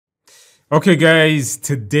Okay, guys,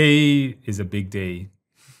 today is a big day.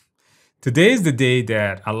 Today is the day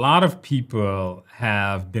that a lot of people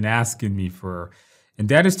have been asking me for, and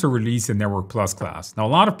that is to release a Network Plus class. Now, a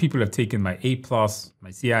lot of people have taken my A+, my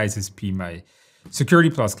CISSP, my Security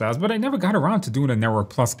Plus class, but I never got around to doing a Network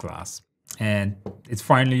Plus class. And it's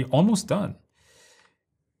finally almost done.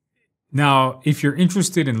 Now, if you're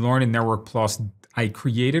interested in learning Network Plus, I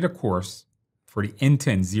created a course for the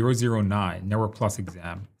N10-009 Network Plus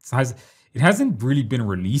exam. It hasn't really been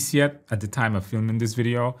released yet at the time of filming this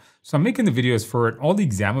video. So I'm making the videos for it. All the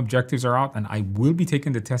exam objectives are out and I will be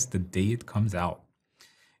taking the test the day it comes out.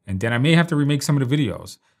 And then I may have to remake some of the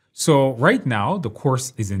videos. So right now the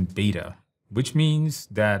course is in beta, which means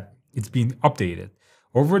that it's being updated.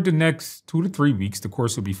 Over the next 2 to 3 weeks, the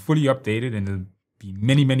course will be fully updated and it'll be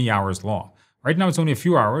many, many hours long. Right now it's only a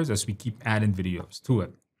few hours as we keep adding videos to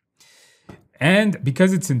it. And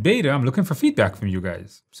because it's in beta, I'm looking for feedback from you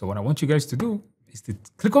guys. So what I want you guys to do is to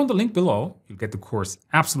click on the link below. You'll get the course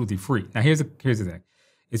absolutely free. Now, here's the thing.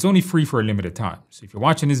 It's only free for a limited time. So if you're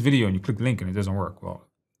watching this video and you click the link and it doesn't work, well,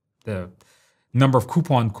 the number of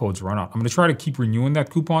coupon codes run out. I'm going to try to keep renewing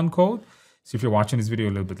that coupon code. So if you're watching this video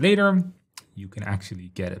a little bit later, you can actually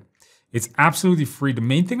get it. It's absolutely free. The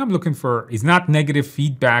main thing I'm looking for is not negative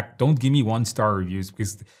feedback. Don't give me 1-star reviews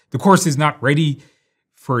because the course is not ready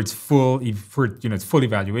for its full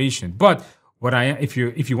evaluation. But if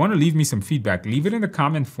you want to leave me some feedback, leave it in the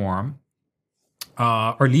comment form,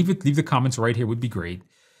 or leave the comments right here would be great.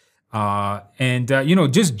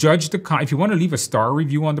 Just judge if you want to leave a star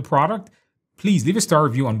review on the product, please leave a star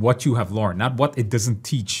review on what you have learned, not what it doesn't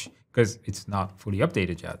teach, because it's not fully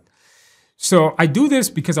updated yet. So I do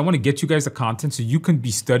this because I want to get you guys the content so you can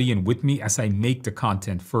be studying with me as I make the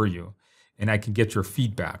content for you. And I can get your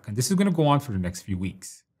feedback. And this is going to go on for the next few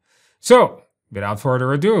weeks. So without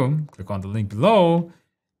further ado, click on the link below,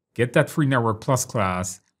 get that free Network Plus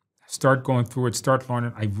class, start going through it, start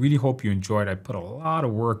learning. I really hope you enjoyed it. I put a lot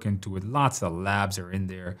of work into it. Lots of labs are in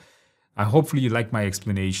there. Hopefully you like my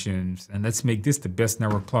explanations. And let's make this the best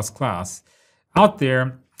Network Plus class out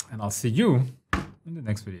there. And I'll see you in the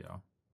next video.